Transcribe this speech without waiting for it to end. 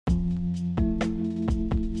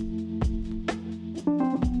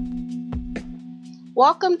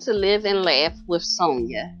Welcome to Live and Laugh with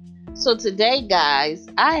Sonia. So today, guys,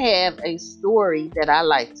 I have a story that I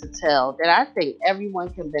like to tell that I think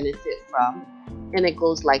everyone can benefit from, and it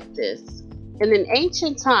goes like this. In an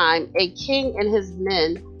ancient time, a king and his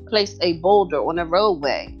men placed a boulder on a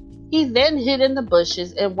roadway. He then hid in the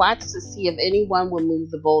bushes and watched to see if anyone would move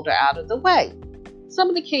the boulder out of the way. Some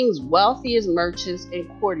of the king's wealthiest merchants and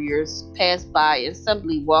courtiers passed by and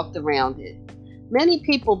simply walked around it. Many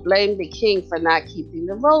people blamed the king for not keeping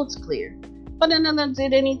the roads clear, but none of them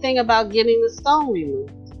did anything about getting the stone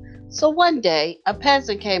removed. So one day, a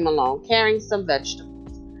peasant came along carrying some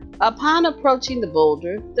vegetables. Upon approaching the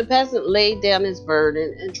boulder, the peasant laid down his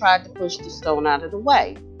burden and tried to push the stone out of the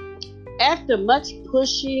way. After much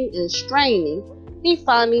pushing and straining, he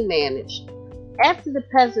finally managed. After the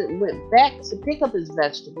peasant went back to pick up his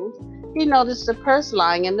vegetables, he noticed a purse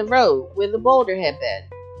lying in the road where the boulder had been.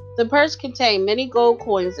 The purse contained many gold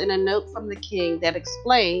coins and a note from the king that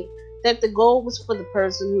explained that the gold was for the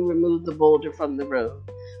person who removed the boulder from the road.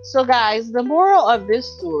 So guys, the moral of this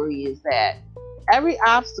story is that every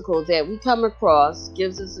obstacle that we come across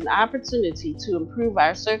gives us an opportunity to improve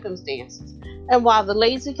our circumstances. And while the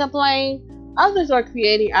lazy complain, others are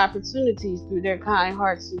creating opportunities through their kind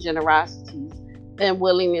hearts and generosities and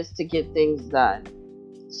willingness to get things done.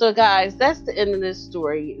 So guys, that's the end of this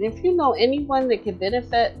story. And if you know anyone that could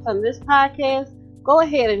benefit from this podcast, go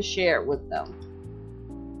ahead and share it with them.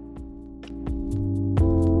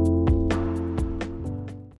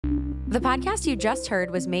 The podcast you just heard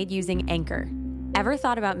was made using Anchor. Ever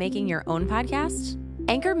thought about making your own podcast?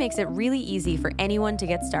 Anchor makes it really easy for anyone to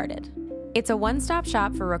get started. It's a one-stop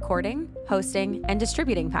shop for recording, hosting, and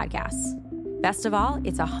distributing podcasts. Best of all,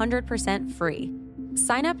 it's 100% free.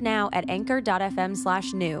 Sign up now at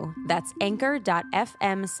anchor.fm/new. That's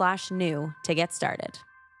anchor.fm/new to get started.